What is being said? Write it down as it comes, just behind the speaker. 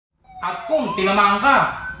At kung tinamaan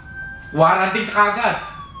ka, warranty ka kagad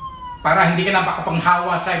para hindi ka na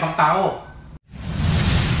makapanghawa sa ibang tao.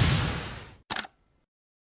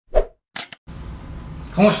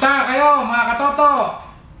 Kumusta kayo mga katoto?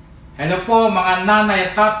 Hello po mga nanay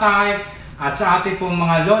at tatay at sa ating pong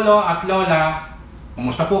mga lolo at lola.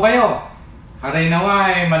 Kumusta po kayo? Haray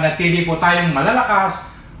naway manatili po tayong malalakas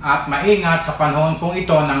at maingat sa panahon pong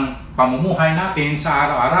ito ng pamumuhay natin sa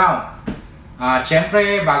araw-araw. At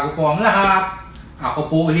syempre, bago po ang lahat,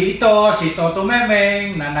 ako po uli ito, si Toto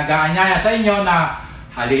Memeng, na nag-aanyaya sa inyo na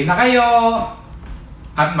halina kayo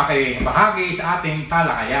at makibahagi sa ating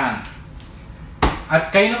talakayan.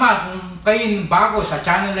 At kayo naman, kung kayo bago sa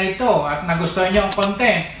channel na ito at nagustuhan nyo ang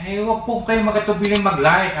content, eh huwag po kayo magkatubiling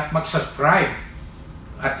mag-like at mag-subscribe.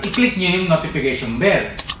 At i-click nyo yung notification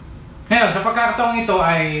bell. Ngayon, sa pagkakataong ito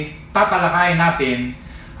ay tatalakayin natin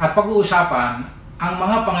at pag-uusapan ang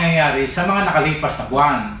mga pangyayari sa mga nakalipas na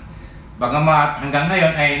buwan. Bagamat hanggang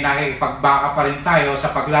ngayon ay nakikipagbaka pa rin tayo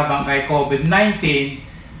sa paglaban kay COVID-19,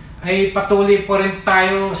 ay patuloy po rin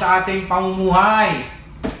tayo sa ating pamumuhay.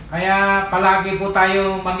 Kaya palagi po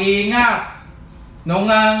tayo mag-iingat. Noong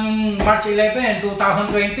March 11,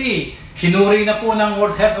 2020, sinuri na po ng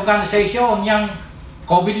World Health Organization yung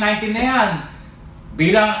COVID-19 na yan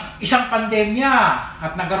bilang isang pandemya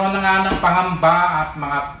at nagkaroon na nga ng pangamba at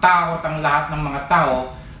mga takot ang lahat ng mga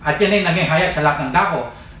tao at yan ay naging hayag sa lahat ng dako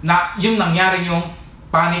na yung nangyari yung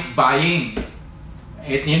panic buying.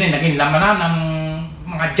 At yun ay naging lamanan ng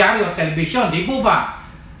mga dyaryo at television, di po ba?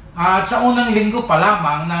 At sa unang linggo pa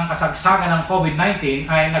lamang ng kasagsagan ng COVID-19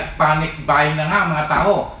 ay nag-panic buying na nga mga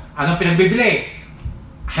tao. Anong pinagbibili?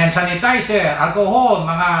 Hand sanitizer, alcohol,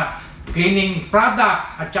 mga cleaning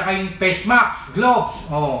products, at saka yung face mask,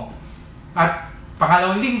 gloves. At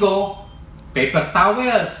pangalawang linggo, paper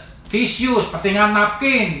towels, tissues, pati nga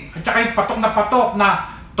napkin, at saka yung patok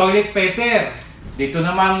na toilet paper. Dito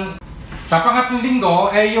naman, sa pangatlong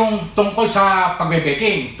linggo, ay yung tungkol sa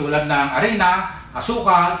pagbe-baking, tulad ng harina,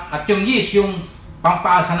 asukal, at yung yeast, yung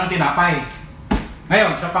pampaasa ng tinapay.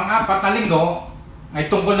 Ngayon, sa pang-apat na linggo,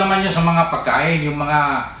 ay tungkol naman yun sa mga pagkain, yung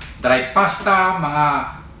mga dried pasta, mga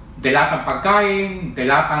delatang pagkain,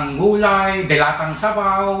 delatang gulay, delatang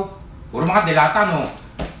sabaw, puro mga delata, no?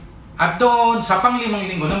 At doon, sa pang-limang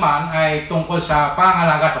linggo naman, ay tungkol sa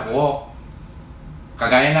pangalaga sa buhok.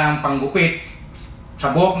 Kagaya ng panggupit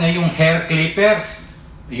sa buhok na yung hair clippers,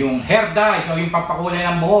 yung hair dyes, o yung papakulay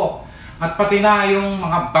ng buhok. At pati na yung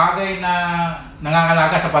mga bagay na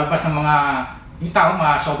nangangalaga sa balbas ng mga yung tao,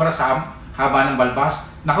 mga sobra sa haba ng balbas.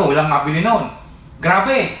 Naku, walang mabili noon.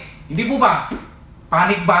 Grabe, hindi po ba?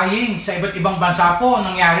 Panic buying sa iba't ibang bansa po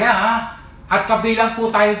nangyari, ha? At kabilang po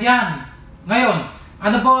tayo diyan. Ngayon,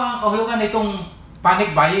 ano ba ang kahulugan nitong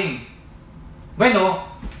panic buying? Bueno,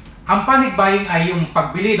 ang panic buying ay yung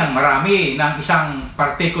pagbili ng marami ng isang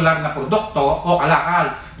particular na produkto o kalakal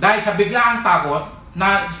dahil sa biglaang takot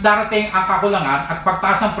na darating ang kakulangan at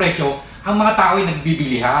pagtaas ng presyo, ang mga tao ay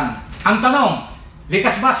nagbibilihan. Ang tanong,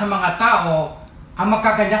 likas ba sa mga tao ang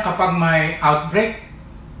magkaganyan kapag may outbreak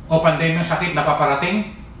o pandemyang sakit na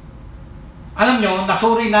paparating? Alam nyo,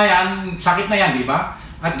 nasuri na yan, sakit na yan, di ba?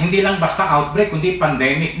 At hindi lang basta outbreak, kundi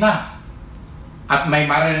pandemic na. At may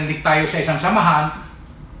maririnig tayo sa isang samahan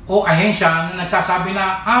o ahensya na nagsasabi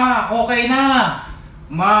na, okay na,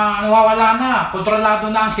 nawawala na,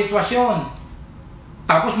 kontrolado na ang sitwasyon.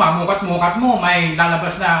 Tapos mamukat-mukat mo, may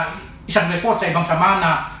lalabas na isang report sa ibang samahan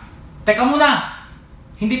na, teka muna,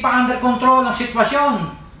 hindi pa under control ang sitwasyon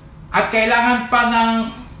at kailangan pa ng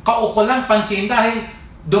kaukulang pansin dahil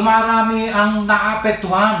dumarami ang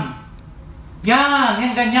naapektuhan. Yan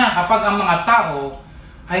ganyan. Kapag ang mga tao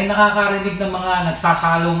ay nakakarinig ng mga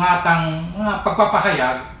nagsasalungatang mga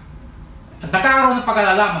pagpapahayag at nagkakaroon ng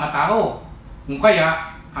pag-alala mga tao. Kung kaya,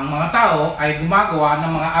 ang mga tao ay gumagawa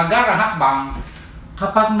ng mga agarang hakbang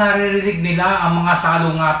kapag naririnig nila ang mga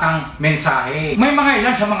salungatang mensahe. May mga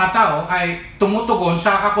ilan sa mga tao ay tumutugon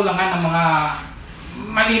sa kakulangan ng mga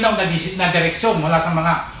malinaw na direksyon mula sa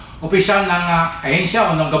mga opisyal ng ahensya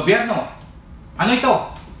o ng gobyerno. Ano ito?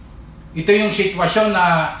 Ito yung sitwasyon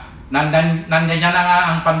na nandiyan na nga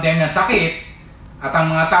ang pandemya sakit at ang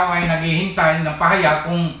mga tao ay naghihintay ng pahayag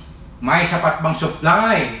kung may sapat bang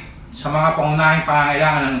supply sa mga pangunahing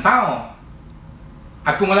pangangailangan ng tao.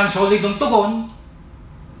 At kung walang solidong tugon,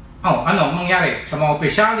 ano mangyari sa mga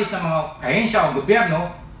opisyalis ng mga ahensya o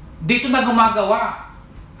gobyerno? Dito na gumagawa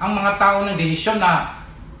ang mga tao ng desisyon na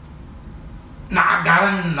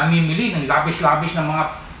Agarang namimili ng labis-labis ng mga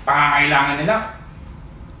pangangailangan nila.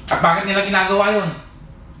 At bakit nila ginagawa yun?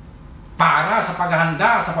 Para sa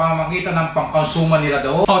paghahanda sa pamamagitan ng pangkonsumo nila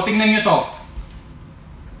doon. Tingnan nyo to.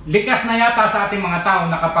 likas na yata sa ating mga tao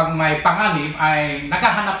na kapag may panganib ay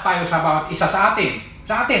naghahanap tayo sa bawat isa sa atin.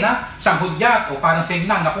 Sa atin ha, sa hudyat o parang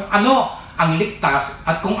signan na kung ano ang ligtas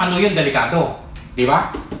at kung ano yung delikado. Di ba?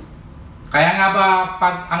 Kaya nga ba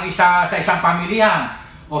pag ang isa sa isang pamilyahan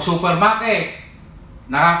o supermarket,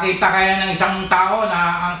 nakakita kaya ng isang tao na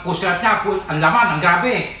ang kusrat niya, ang laman, ang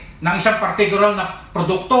grabe, ng isang particular na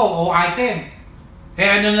produkto o item. Eh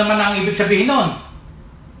ano naman ang ibig sabihin nun?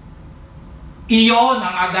 Iyon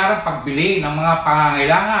ang agarang pagbili ng mga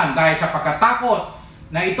pangangailangan dahil sa pagkatakot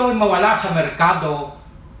na ito ay mawala sa merkado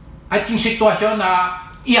at yung sitwasyon na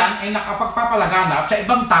iyan ay nakapagpapalaganap sa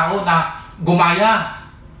ibang tao na gumaya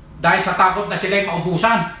dahil sa takot na sila ay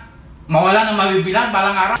maubusan, mawala ng mabibilan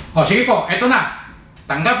balang araw. O sige po, eto na.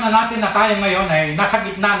 Tanggap na natin na tayo ngayon ay nasa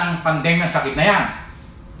gitna ng pandemyang sakit na yan.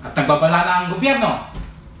 At nagbabala na ang gobyerno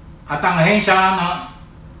at ang ahensya ng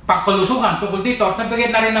pagkalusugan tungkol dito at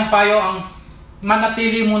nagbigay na rin ng payo ang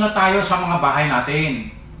manatili muna tayo sa mga bahay natin.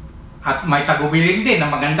 At may tagubilin din na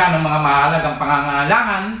maganda ng mga mahalagang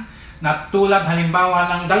pangangailangan na tulad halimbawa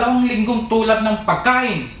ng 2 linggong tulad ng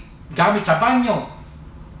pagkain, gamit sa banyo,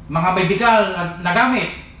 mga medikal na gamit.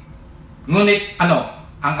 Ngunit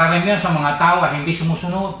ang karamihan sa mga tao ay hindi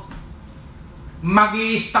sumusunod.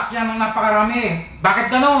 Mag-i-stock yan ng napakarami. Bakit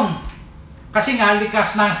ganon? Kasi nga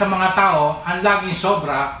likas na sa mga tao ang laging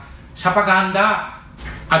sobra sa paghahanda.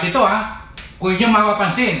 At ito kung inyo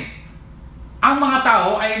mapapansin, ang mga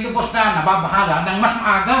tao ay lubos na nababahala ng mas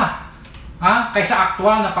maaga kaysa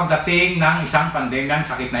aktwal na pagdating ng isang pandemyang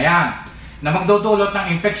sakit na yan na magdudulot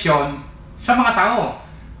ng infeksyon sa mga tao.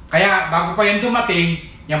 Kaya bago pa yan dumating,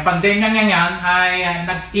 yung pandemyang yan ay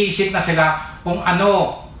nag-iisip na sila kung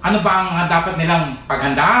ano ba ang dapat nilang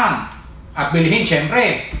paghandaan at bilhin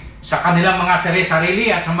siyempre sa kanilang mga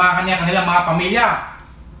sarili at sa mga kanilang mga pamilya.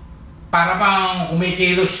 Para bang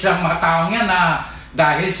kumikilos sa mga taong yan na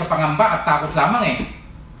dahil sa pangamba at takot lamang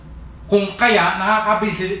Kung kaya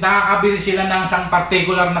nakakabili sila ng isang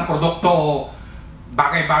particular na produkto o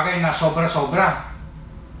bagay-bagay na sobra-sobra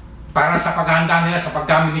para sa paghahanda nila sa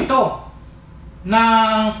paggamit nito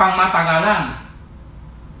ng pangmatagalan.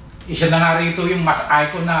 Isa na nga rito yung mas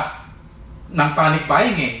icon na ng panic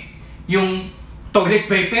buying yung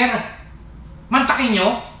toilet paper. Mantakin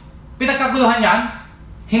nyo, pinagkaguluhan yan,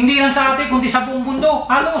 hindi lang sa atin kundi sa buong mundo,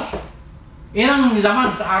 halos. Yan ang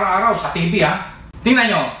laman sa araw-araw sa TV Tingnan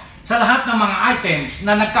nyo, sa lahat ng mga items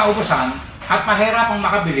na nagkaubusan at mahirapang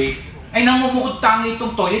makabili, ay namumukod tangi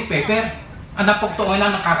itong toilet paper. Ang napugtuon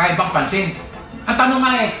na ng kakaibang pansin. Ang tanong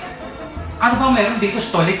nga ano ba meron dito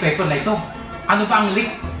sa toilet paper na ito? Ano ba ang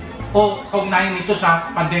leak o kaugnayan nito sa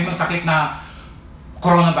pandemyang sakit na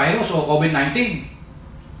coronavirus o COVID-19?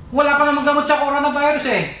 Wala pa namang gamot sa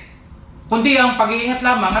coronavirus kundi ang pag-iingat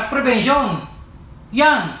lamang at prevention.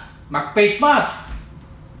 Yan, mag-face mask,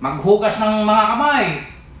 maghugas ng mga kamay,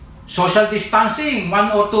 social distancing,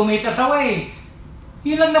 1 or 2 meters away.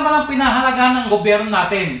 Yun lang naman ang pinahalagahan ng gobyerno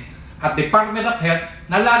natin at Department of Health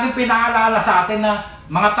na laging pinaalala sa atin na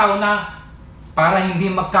mga tao na para hindi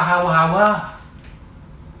magkahawa-hawa.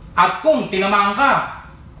 At kung tinamaan ka,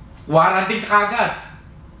 quarantine ka agad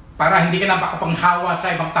para hindi ka na makapanghawa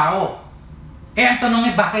sa ibang tao. Ang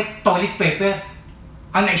tanong bakit toilet paper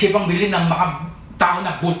ang naisipang bilhin ng mga tao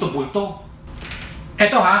na bulto-bulto?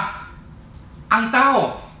 Ito ang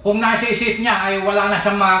tao, kung nasa isip niya ay wala na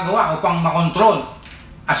siyang magagawa upang makontrol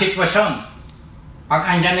ang sitwasyon. Pag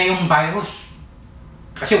andyan na yung virus,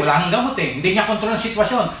 kasi wala nang gamot hindi niya kontrol ang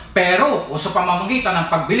sitwasyon. Pero, sa pamamagitan ng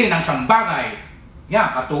pagbili ng isang bagay,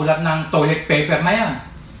 katulad ng toilet paper na yan,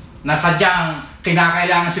 na sadyang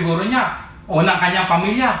kinakailangan siguro niya o ng kanyang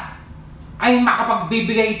pamilya, ay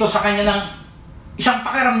makapagbibigay ito sa kanya ng isang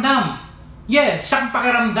pakiramdam. Isang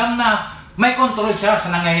pakiramdam na may kontrol siya sa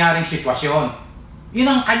nangyayaring sitwasyon. Yun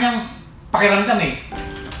ang kanyang pakiramdam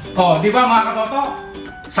di ba mga katoto?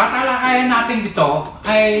 Sa talakayan natin dito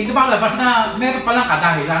ay di ba labas na meron palang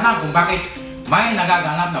kadahilanan kung bakit may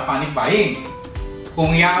nagaganap na panic buying.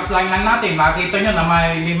 Kung i-apply lang natin, makikita nyo na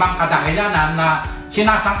may 5 kadahilanan na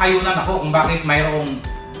sinasang-ayunan ako kung bakit mayroong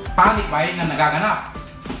panic buying na nagaganap.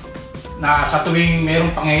 Na sa tuwing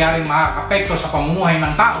mayroong pangyayaring makakapekto sa pamumuhay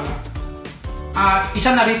ng tao, at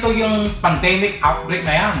isa na rito yung pandemic outbreak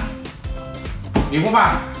na yan. Di mo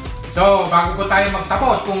ba? So, bago po tayo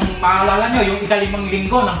magtapos, kung maalala nyo, yung ika-5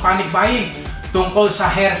 linggo ng panic buying tungkol sa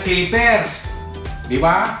hair clippers. Di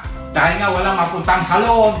ba? Dahil nga walang mapuntang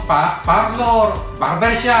salon, parlor,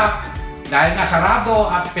 barbershop, dahil nga sarado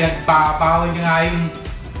at pinagpapawal nyo nga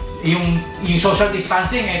yung social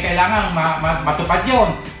distancing, kailangan matupad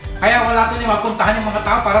yun. Kaya wala ito mapuntahan yung mga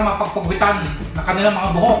tao para mapagpagwitan ng kanilang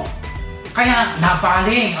mga buhok. Kaya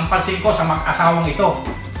nabaling ang pansin ko sa mag-asawang ito.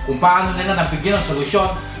 kung paano nila nabigyan ng solusyon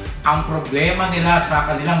ang problema nila sa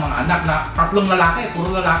kanilang mga anak na 3 lalaki,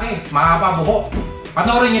 puro lalaki, mahaba buhok.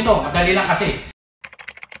 Panoorin niyo to, madali lang kasi.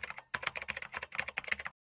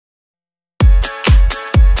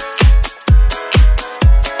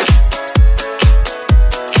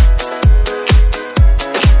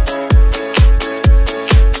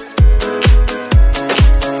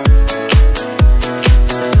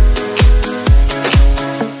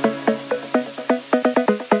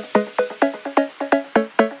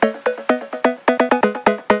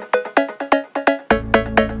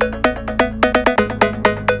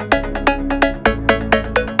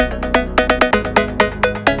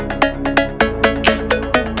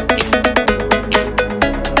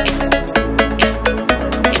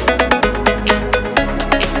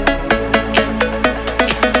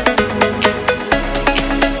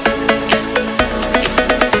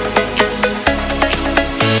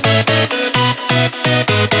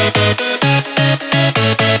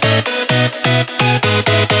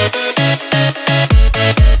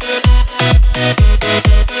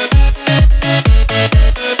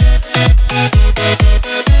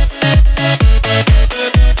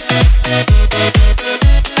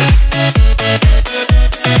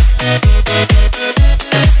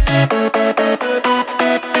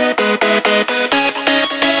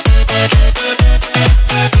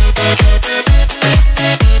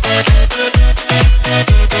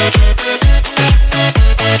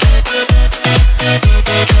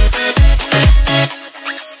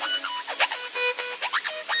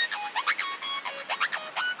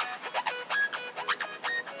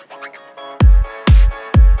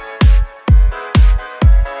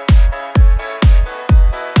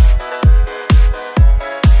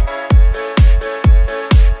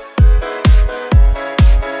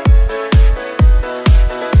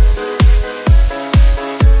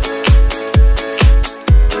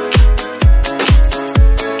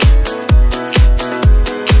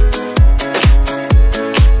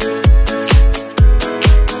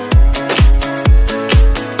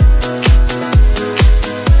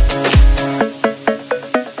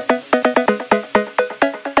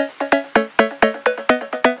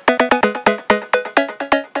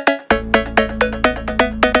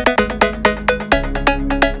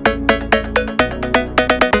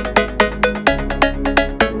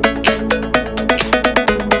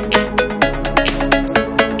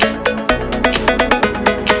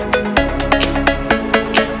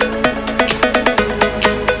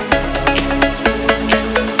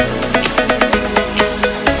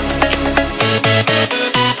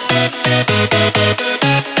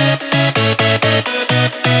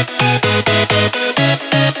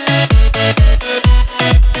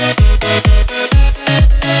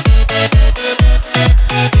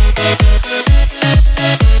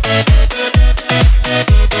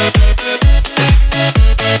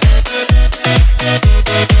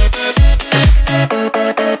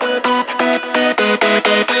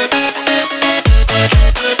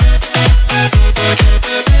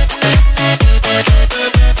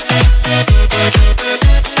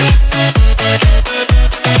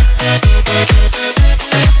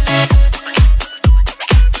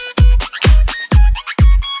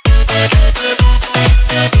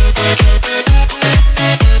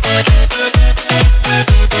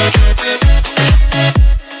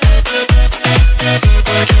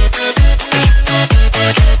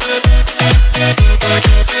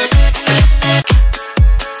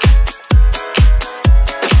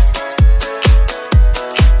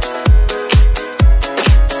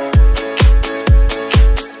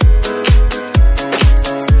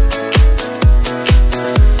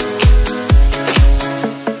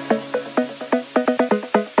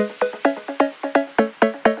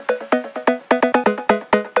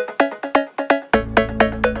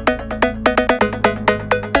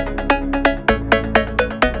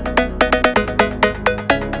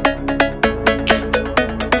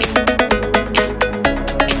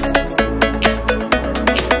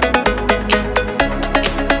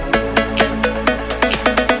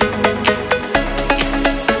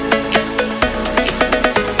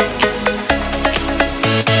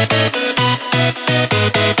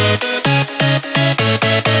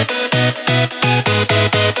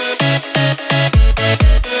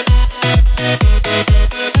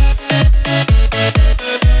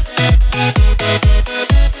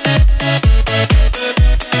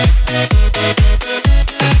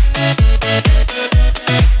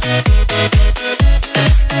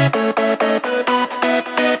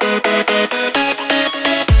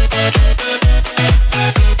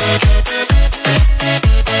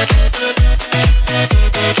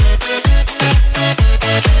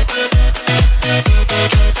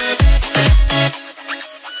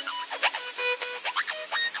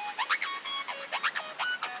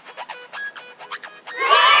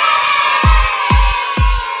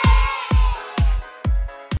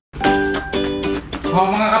 O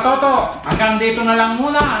mga katoto, hanggang dito na lang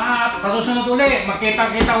muna at sa susunod uli,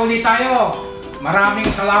 magkita-kita uli tayo. Maraming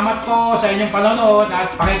salamat po sa inyong panonood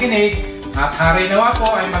at pakikinig at harinawa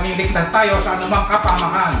po ay maging ligtas tayo sa anumang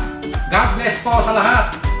kapamahan. God bless po sa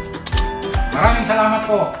lahat. Maraming salamat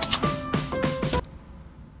po.